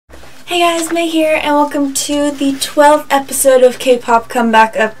Hey guys, May here, and welcome to the 12th episode of K-pop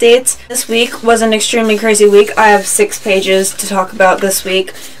comeback updates. This week was an extremely crazy week. I have 6 pages to talk about this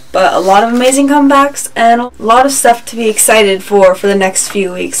week, but a lot of amazing comebacks and a lot of stuff to be excited for the next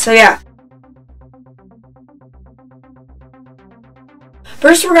few weeks. So yeah.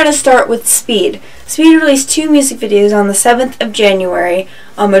 First, we're going to start with Speed. Speed released 2 music videos on the 7th of January,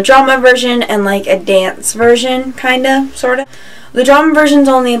 a drama version and like a dance version, kinda, sorta. The drama version is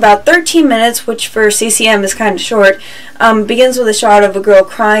only about 13 minutes, which for CCM is kind of short. Begins with a shot of a girl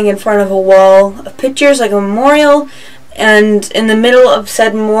crying in front of a wall of pictures, like a memorial, and in the middle of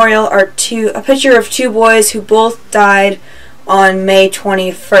said memorial are a picture of 2 boys who both died on May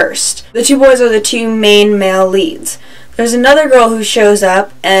 21st. The 2 boys are the 2 main male leads. There's another girl who shows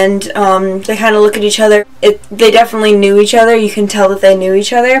up, and they kind of look at each other. They definitely knew each other. You can tell that they knew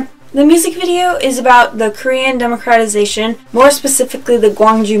each other. The music video is about the Korean democratization, more specifically the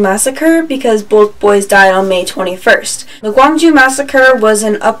Gwangju massacre, because both boys died on May 21st. The Gwangju massacre was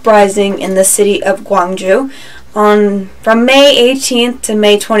an uprising in the city of Gwangju from May 18th to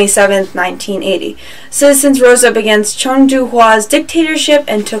May 27th, 1980. Citizens rose up against Chung Ju-hwa's dictatorship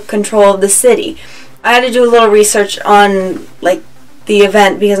and took control of the city. I had to do a little research on the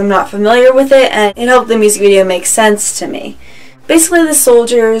event because I'm not familiar with it, and it helped the music video make sense to me. Basically, the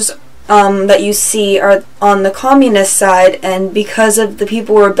soldiers that you see are on the communist side, and because of the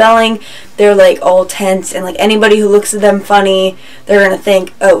people rebelling, they're all tense, and anybody who looks at them funny, they're gonna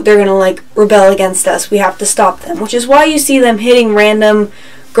think, oh, they're gonna rebel against us, we have to stop them, which is why you see them hitting random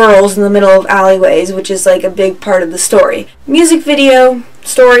girls in the middle of alleyways, which is a big part of the story. Music video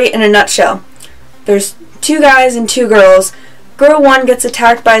story in a nutshell. There's 2 guys and 2 girls. Girl 1 gets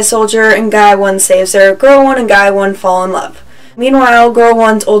attacked by a soldier and guy 1 saves her. Girl 1 and guy 1 fall in love. Meanwhile, girl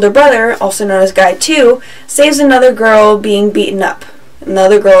 1's older brother, also known as guy 2, saves another girl being beaten up.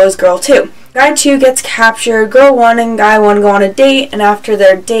 Another girl is girl 2. Guy 2 gets captured. Girl 1 and guy 1 go on a date, and after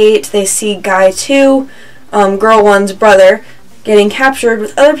their date, they see guy 2, girl 1's brother, getting captured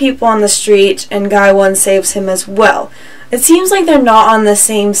with other people on the street, and guy 1 saves him as well. It seems like they're not on the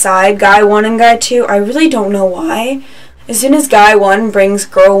same side, guy 1 and guy 2. I really don't know why. As soon as guy 1 brings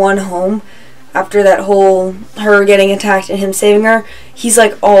girl 1 home, after that whole her getting attacked and him saving her, he's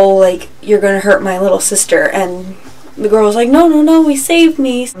you're gonna hurt my little sister, and the girl's like, no, he saved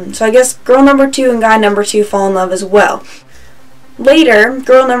me. So I guess girl number 2 and guy number 2 fall in love as well. Later,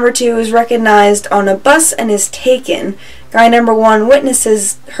 girl number 2 is recognized on a bus and is taken. Guy number 1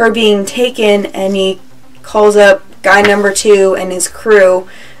 witnesses her being taken, and he calls up guy number 2 and his crew,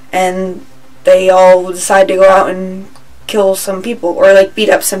 and they all decide to go out and kill some people, or beat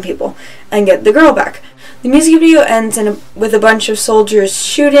up some people, and get the girl back. The music video ends with a bunch of soldiers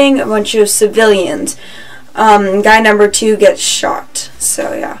shooting a bunch of civilians. Guy number 2 gets shot,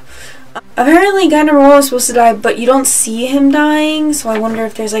 so yeah. Apparently guy number 1 was supposed to die, but you don't see him dying, so I wonder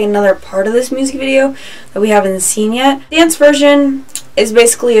if there's another part of this music video that we haven't seen yet. Dance version is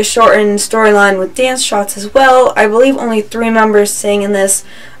basically a shortened storyline with dance shots as well. I believe only 3 members sing in this.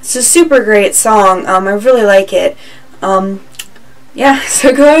 It's a super great song. I really like it. Yeah,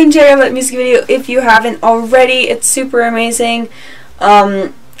 so go ahead and check out that music video if you haven't already. It's super amazing.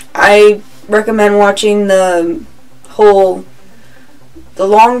 I recommend watching the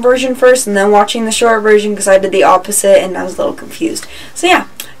long version first and then watching the short version, because I did the opposite and I was a little confused. So yeah,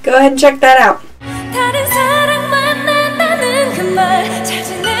 go ahead and check that out.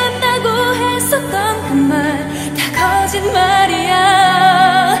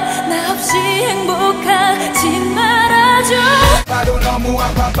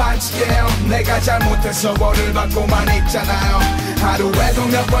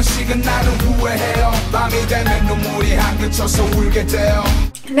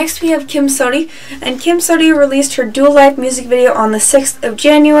 Next we have Sori, and Sori released her Dual Life music video on the 6th of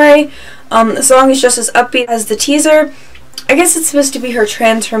January. The song is just as upbeat as the teaser. I guess it's supposed to be her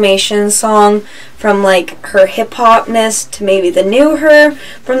transformation song from her hip-hopness to maybe the new her.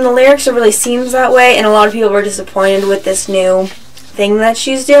 From the lyrics, it really seems that way, and a lot of people were disappointed with this new thing that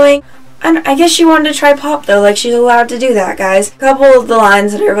she's doing. And I guess she wanted to try pop though, she's allowed to do that, guys. A couple of the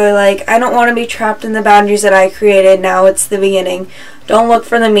lines that I really like: I don't want to be trapped in the boundaries that I created, now it's the beginning. Don't look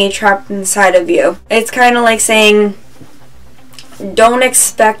for the me trapped inside of you. It's kind of like saying, don't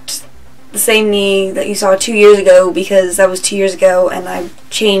expect the same me that you saw 2 years ago, because that was 2 years ago and I've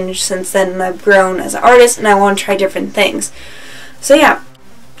changed since then, and I've grown as an artist and I want to try different things. So yeah,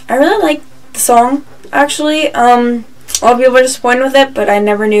 I really like the song, actually. A lot of people were disappointed with it, but I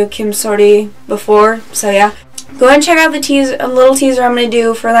never knew Sori before, so yeah. Go ahead and check out the a little teaser I'm going to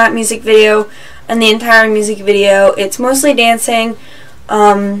do for that music video and the entire music video. It's mostly dancing.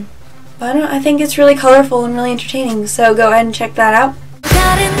 But I think it's really colorful and really entertaining, so go ahead and check that out.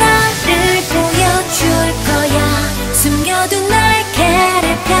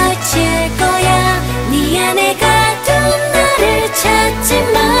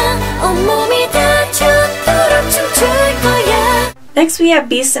 Next we have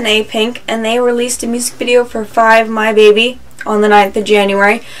B2ST A Pink, and they released a music video for 5 My Baby on the 9th of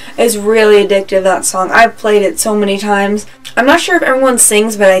January. It's really addictive, that song. I've played it so many times. I'm not sure if everyone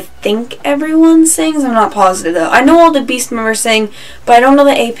sings, but I think everyone sings. I'm not positive though. I know all the B2ST members sing, but I don't know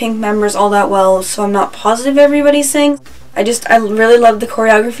the A Pink members all that well, so I'm not positive everybody sings. I really love the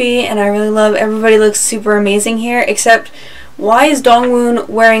choreography, and I really love everybody looks super amazing here, except why is Dongwoon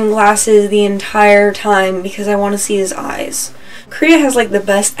wearing glasses the entire time? Because I want to see his eyes. Korea has like the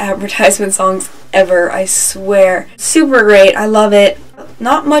best advertisement songs ever, I swear. Super great, I love it.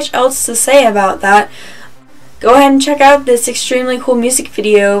 Not much else to say about that. Go ahead and check out this extremely cool music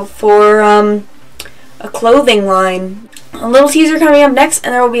video for a clothing line. A little teaser coming up next,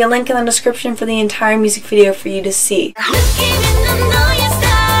 and there will be a link in the description for the entire music video for you to see.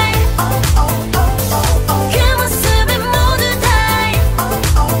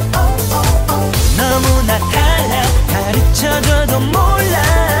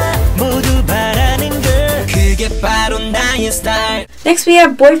 Next we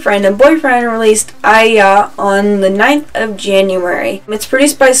have Boyfriend, and Boyfriend released Aya on the 9th of January. It's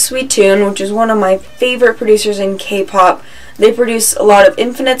produced by SweetTune, which is one of my favorite producers in K-pop. They produce a lot of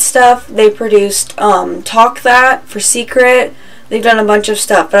Infinite stuff. They produced Talk That for Secret. They've done a bunch of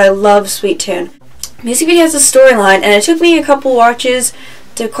stuff, but I love SweetTune. Music video has a storyline, and it took me a couple watches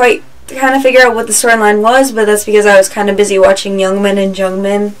to kind of figure out what the storyline was, but that's because I was kind of busy watching Youngmin and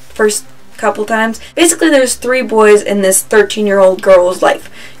Jungmin first couple times. Basically, there's 3 boys in this 13-year-old girl's life: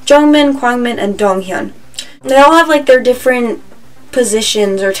 Jungmin, Kwangmin, and Donghyun. They all have like their different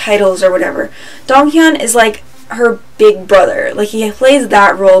positions or titles or whatever. Donghyun is like her big brother. Like, he plays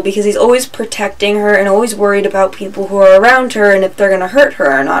that role because he's always protecting her and always worried about people who are around her and if they're gonna hurt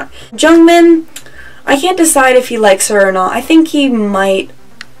her or not. Jungmin, I can't decide if he likes her or not. I think he might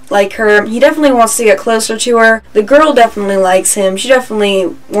like her. He definitely wants to get closer to her. The girl definitely likes him. She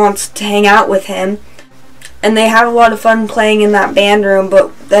definitely wants to hang out with him. And they have a lot of fun playing in that band room,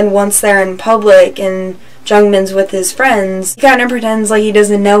 but then once they're in public and Jungmin's with his friends, he kind of pretends like he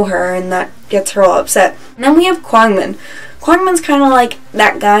doesn't know her, and that gets her all upset. And then we have Kwangmin. Kwangmin's kind of like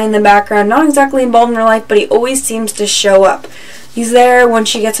that guy in the background, not exactly involved in her life, but he always seems to show up. He's there when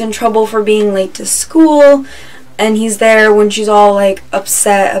she gets in trouble for being late to school, and he's there when she's all like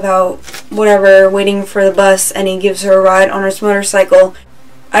upset about whatever, waiting for the bus, and he gives her a ride on his motorcycle.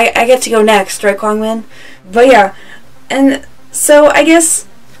 I get to go next, right, Kwangmin? But yeah, and so I guess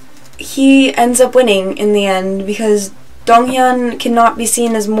he ends up winning in the end because Donghyun cannot be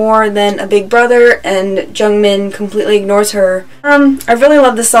seen as more than a big brother, and Jungmin completely ignores her. I really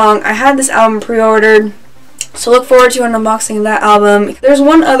love the song. I had this album pre-ordered, so look forward to an unboxing of that album. There's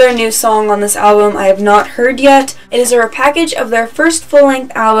one other new song on this album I have not heard yet. It is a repackage of their first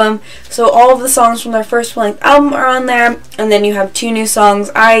full-length album, so all of the songs from their first full-length album are on there, and then you have 2 new songs,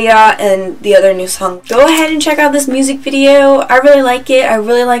 Aya and the other new song. Go ahead and check out this music video. I really like it. I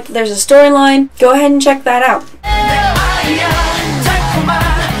really like that there's a storyline. Go ahead and check that out.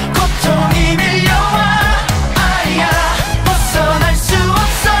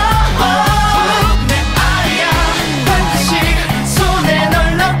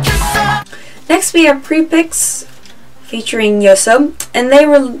 Next we have Prepix featuring Yoseob, and they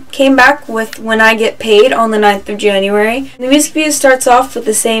came back with When I Get Paid on the 9th of January. The music video starts off with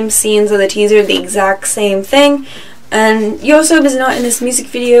the same scenes of the teaser, the exact same thing, and Yoseob is not in this music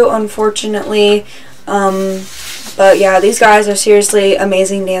video, unfortunately, but yeah, these guys are seriously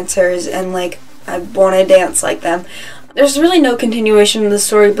amazing dancers, and like, I want to dance like them. There's really no continuation of the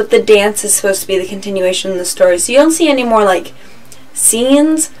story, but the dance is supposed to be the continuation of the story, so you don't see any more like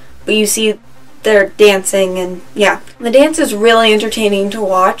scenes, but you see they're dancing, and yeah. The dance is really entertaining to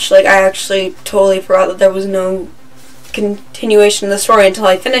watch. Like, I actually totally forgot that there was no continuation of the story until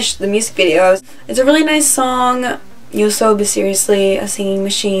I finished the music video. It's a really nice song. Yoseob is seriously a singing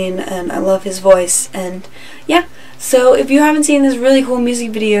machine, and I love his voice, and yeah. So if you haven't seen this really cool music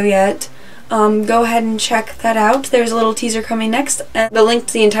video yet, go ahead and check that out. There's a little teaser coming next, and the link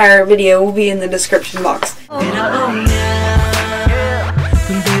to the entire video will be in the description box.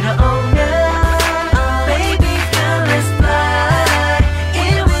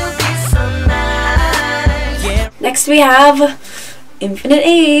 Next we have Infinite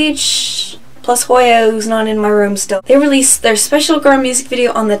Age plus Hoya, who's not in my room still. They released their special girl music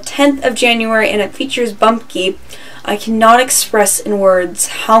video on the 10th of January, and it features Bumpki. I cannot express in words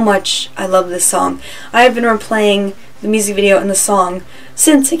how much I love this song. I have been replaying the music video and the song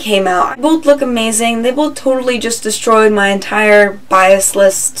since it came out. They both look amazing. They both totally just destroyed my entire bias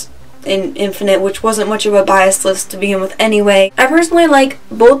list in Infinite, which wasn't much of a bias list to begin with anyway. I personally like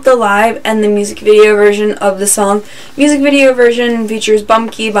both the live and the music video version of the song. Music video version features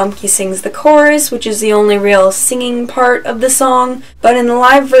Bumki. Bumki sings the chorus, which is the only real singing part of the song. But in the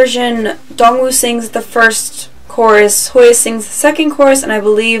live version, Dongwoo sings the first chorus, Hoya sings the second chorus, and I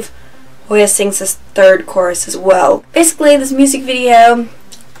believe Hoya sings the third chorus as well. Basically, this music video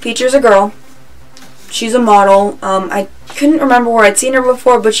features a girl. She's a model. I couldn't remember where I'd seen her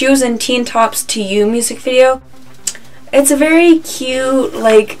before, but she was in Teen Top's To You music video. It's a very cute,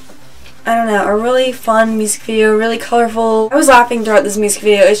 like, I don't know, a really fun music video, really colorful. I was laughing throughout this music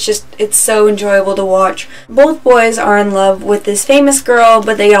video. It's so enjoyable to watch. Both boys are in love with this famous girl,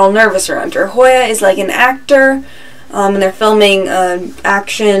 but they get all nervous around her. Hoya is like an actor, and they're filming an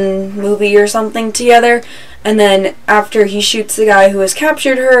action movie or something together. And then after he shoots the guy who has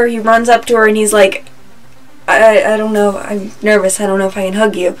captured her, he runs up to her and he's like, I don't know, I'm nervous, I don't know if I can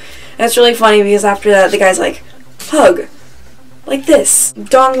hug you. And it's really funny because after that the guy's like, hug. Like this.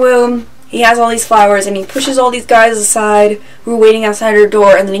 Dongwoo, he has all these flowers and he pushes all these guys aside who are waiting outside her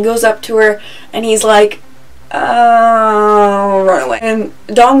door, and then he goes up to her and he's like, oh, run away. And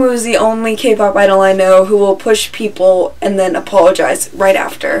Dongwoo is the only K-pop idol I know who will push people and then apologize right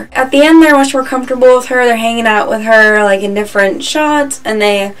after. At the end, they're much more comfortable with her. They're hanging out with her like in different shots, and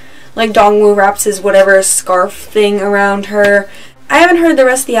they, like, Dongwoo wraps his whatever scarf thing around her. I haven't heard the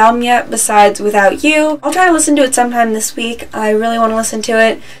rest of the album yet besides Without You. I'll try to listen to it sometime this week. I really want to listen to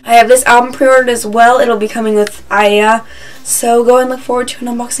it. I have this album pre-ordered as well. It'll be coming with Aya, so go and look forward to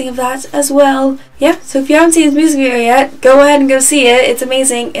an unboxing of that as well. Yeah, so if you haven't seen this music video yet, go ahead and go see it. It's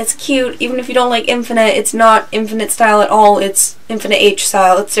amazing. It's cute. Even if you don't like Infinite, it's not Infinite style at all. It's Infinite H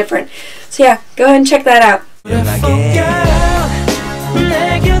style. It's different. So yeah, go ahead and check that out.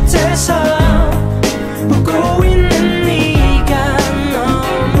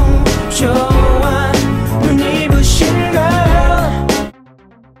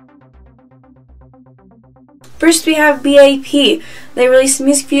 First we have B.A.P. They released a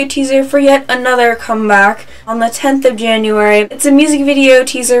music video teaser for yet another comeback on the 10th of January. It's a music video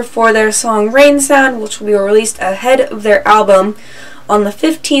teaser for their song Rain Sound, which will be released ahead of their album on the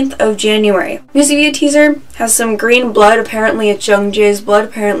 15th of January. Music video teaser has some green blood. Apparently it's Young Jae's blood.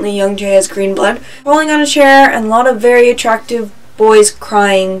 Apparently Young Jae has green blood. Falling on a chair and a lot of very attractive boys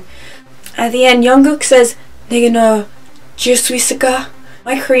crying. At the end, Jungkook says, "내게 너 줄 수 있을까?"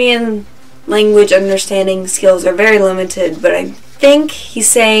 My Korean language understanding skills are very limited, but I think he's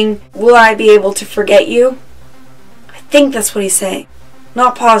saying, will I be able to forget you? I think that's what he's saying.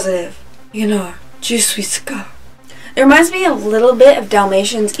 Not positive. You know, 줄 수 있을까? It reminds me a little bit of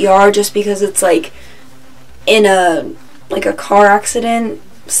Dalmatians ER just because it's like in a car accident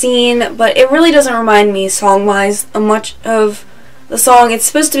scene, but it really doesn't remind me song-wise much of the song. It's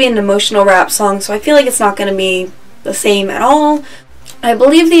supposed to be an emotional rap song, so I feel like it's not going to be the same at all. I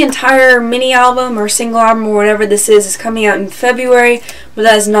believe the entire mini album or single album or whatever this is coming out in February, but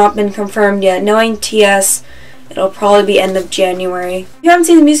that has not been confirmed yet. Knowing TS, it'll probably be end of January. If you haven't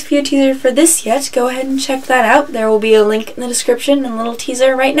seen the music video teaser for this yet, go ahead and check that out. There will be a link in the description and a little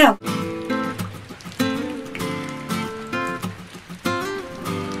teaser right now.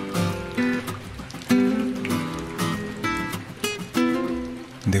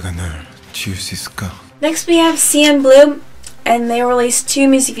 Next we have CNBLUE, and they released 2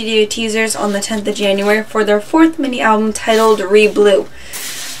 music video teasers on the 10th of January for their 4th mini album titled Re-Blue.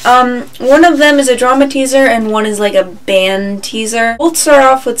 One of them is a drama teaser and one is like a band teaser. Both start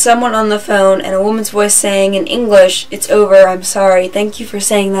off with someone on the phone and a woman's voice saying in English, "It's over, I'm sorry." Thank you for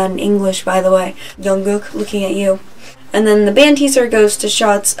saying that in English, by the way. Jungkook, looking at you. And then the band teaser goes to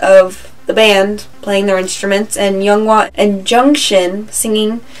shots of the band playing their instruments and Younghwa and Jungshin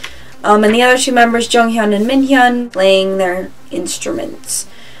singing, and the other 2 members, Jonghyun and Minhyun, playing their instruments.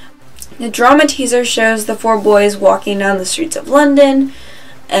 The drama teaser shows the 4 boys walking down the streets of London,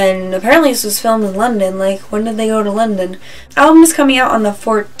 and apparently this was filmed in London. Like, when did they go to London? Album is coming out on the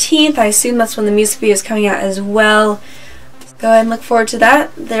 14th. I assume that's when the music video is coming out as well. Go ahead and look forward to that.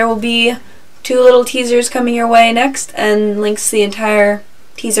 There will be 2 little teasers coming your way next, and links to the entire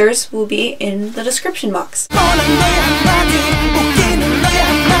teasers will be in the description box.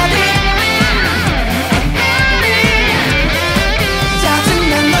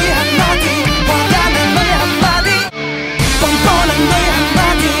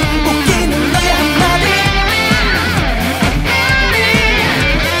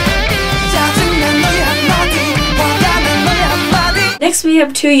 we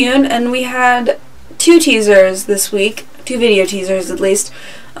have Jaejoong, and we had 2 teasers this week, 2 video teasers at least.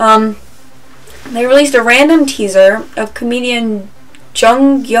 They released a random teaser of comedian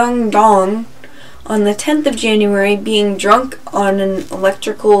Jaejoong on the 10th of January being drunk on an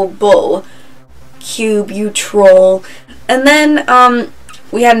electrical bull. Cube, you troll. And then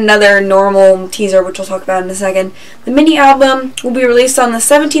we had another normal teaser, which we'll talk about in a second. The mini album will be released on the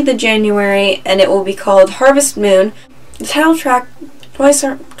 17th of January, and it will be called Harvest Moon. The title track,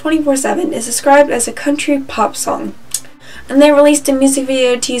 24/7, is described as a country pop song. And they released a music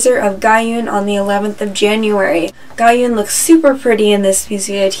video teaser of Jaejoong on the 11th of January. Jaejoong looks super pretty in this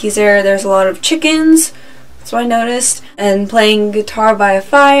music video teaser. There's a lot of chickens, that's what I noticed, and playing guitar by a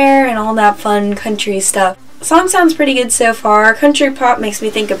fire and all that fun country stuff. The song sounds pretty good so far. Country pop makes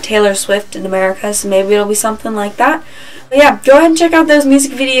me think of Taylor Swift in America, so maybe it'll be something like that. But yeah, go ahead and check out those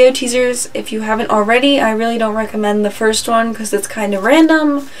music video teasers if you haven't already. I really don't recommend the first one because it's kind of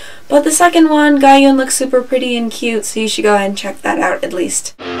random, but the second one, Jaejoong looks super pretty and cute, so you should go ahead and check that out at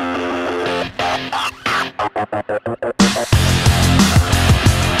least.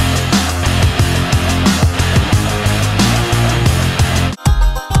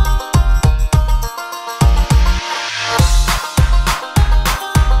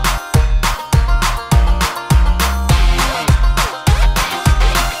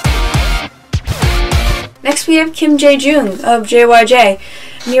 Next we have Kim Jaejoong of JYJ,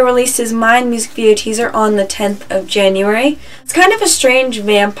 and he released his Mind music video teaser on the 10th of January. It's kind of a strange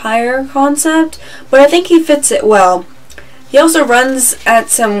vampire concept, but I think he fits it well. He also runs at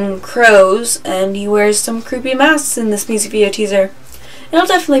some crows, and he wears some creepy masks in this music video teaser. It'll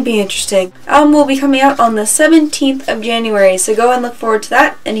definitely be interesting. The album will be coming out on the 17th of January, so go and look forward to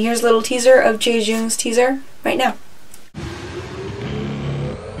that, and here's a little teaser of Jaejoong's teaser right now.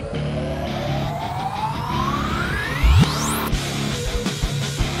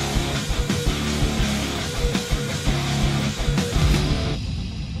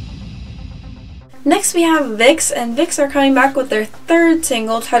 Next we have VIXX, and VIXX are coming back with their 3rd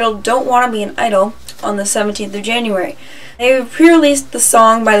single titled Don't Wanna Be an Idol on the 17th of January. They pre-released the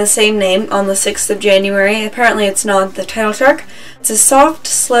song by the same name on the 6th of January. Apparently it's not the title track. It's a soft,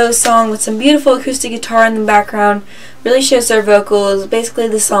 slow song with some beautiful acoustic guitar in the background. Really shows their vocals. Basically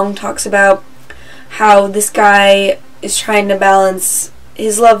the song talks about how this guy is trying to balance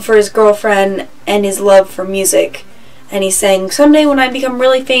his love for his girlfriend and his love for music. And he's saying, someday when I become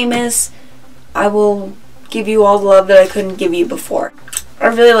really famous, I will give you all the love that I couldn't give you before. I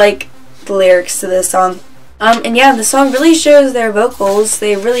really like the lyrics to this song. And yeah, the song really shows their vocals.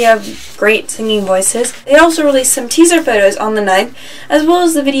 They really have great singing voices. They also released some teaser photos on the 9th, as well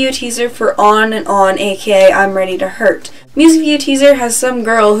as the video teaser for On and On, aka I'm Ready to Hurt. Music video teaser has some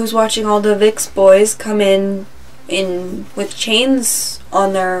girl who's watching all the VIXX boys come in with chains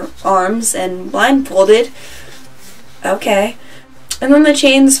on their arms and blindfolded. Okay. And then the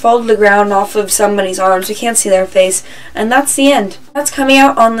chains fall to the ground off of somebody's arms. We can't see their face. And that's the end. That's coming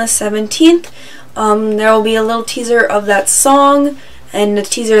out on the 17th. There will be a little teaser of that song and a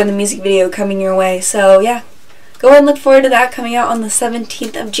teaser of the music video coming your way. So yeah, go ahead and look forward to that coming out on the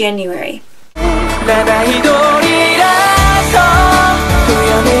 17th of January.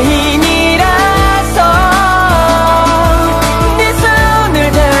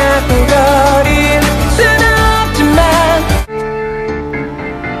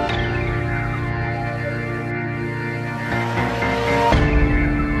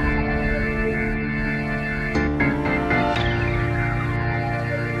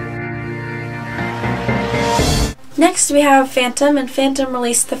 Next we have Phantom, and Phantom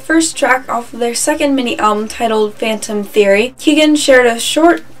released the first track off of their 2nd mini album titled Phantom Theory. Keegan shared a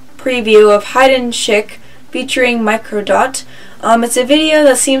short preview of Hide and Chick featuring Microdot. It's a video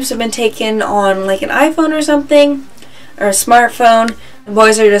that seems to have been taken on like an iPhone or something, or a smartphone. The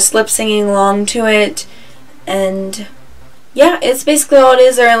boys are just lip singing along to it, and yeah, it's basically all it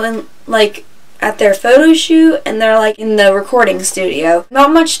is. They're like at their photo shoot, and they're like in the recording studio.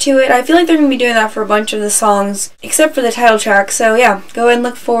 Not much to it. I feel like they're going to be doing that for a bunch of the songs, except for the title track, so yeah, go ahead and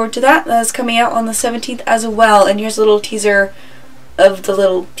look forward to that. That is coming out on the 17th as well, and here's a little teaser of the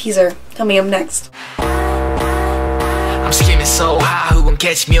little teaser coming up next. I'm screaming so high, who gon'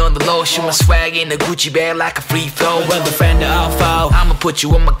 catch me on the low? Shoot my swag in a Gucci bag like a free throw. Well, the friend I'll fall, I'ma put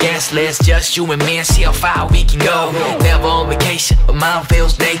you on my guest list. Just you and me and see how far we can go. Never on vacation, but mine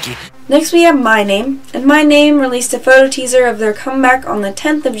feels naked. Next we have My Name, and My Name released a photo teaser of their comeback on the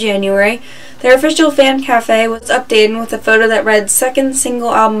 10th of January. Their official fan cafe was updated with a photo that read, "Second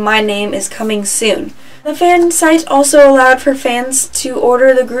single album My Name is coming soon." The fan site also allowed for fans to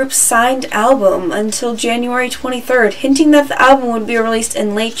order the group's signed album until January 23rd, hinting that the album would be released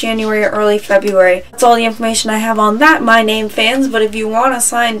in late January or early February. That's all the information I have on that, my name fans, but if you want a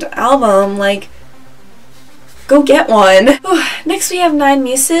signed album, like, go get one. Next we have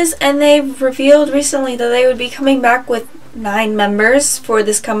 9muses, and they've revealed recently that they would be coming back with 9 members for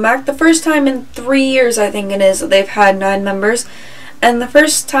this comeback. The first time in 3 years, I think it is, that they've had 9 members. And the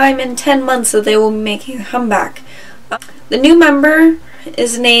first time in 10 months that they will be making a comeback. The new member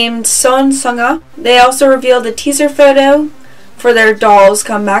is named Son Sunga. They also revealed a teaser photo for their Dolls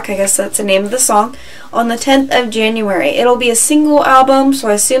comeback, I guess that's the name of the song, on the 10th of January. It'll be a single album, so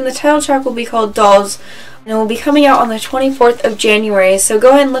I assume the title track will be called Dolls, and it will be coming out on the 24th of January. So go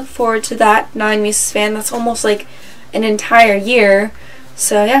ahead and look forward to that, 9muses fan. That's almost like an entire year.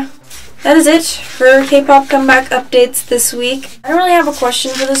 So yeah. That is it for K-pop comeback updates this week. I don't really have a question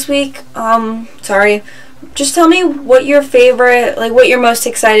for this week. Sorry. Just tell me what your favorite, like what you're most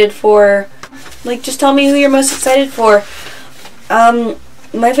excited for. Like just tell me who you're most excited for.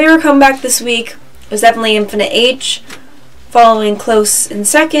 My favorite comeback this week was definitely Infinite H. Following close in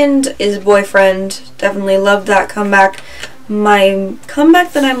second is Boyfriend. Definitely loved that comeback. My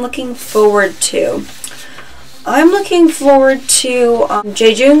comeback that I'm looking forward to. I'm looking forward to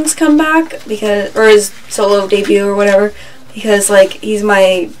Jaejoong's comeback, or his solo debut or whatever, because like he's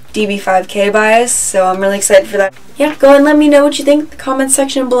my DB5K bias, so I'm really excited for that. Yeah, go and let me know what you think in the comments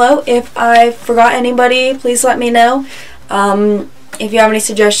section below. If I forgot anybody, please let me know. If you have any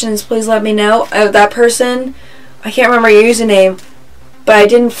suggestions, please let me know. That person, I can't remember your username, but I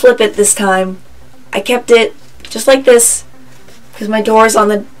didn't flip it this time. I kept it just like this, because my door is on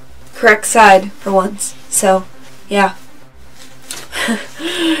the correct side for once. So, yeah.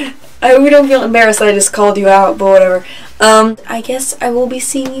 We don't feel embarrassed I just called you out, but whatever. I guess I will be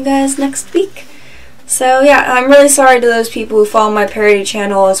seeing you guys next week. So, yeah, I'm really sorry to those people who follow my parody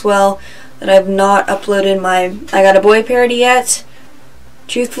channel as well, that I've not uploaded my I Got a Boy parody yet.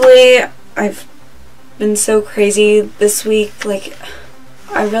 Truthfully, I've been so crazy this week. Like,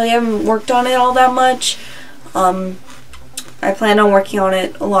 I really haven't worked on it all that much. I plan on working on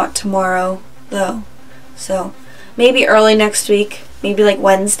it a lot tomorrow, though. So, maybe early next week, maybe like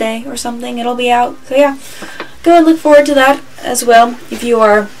Wednesday or something, it'll be out. So yeah, go and look forward to that as well, if you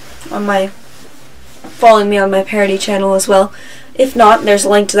are following me on my parody channel as well. If not, there's a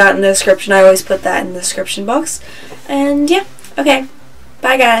link to that in the description. I always put that in the description box. And yeah, okay,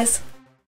 bye guys.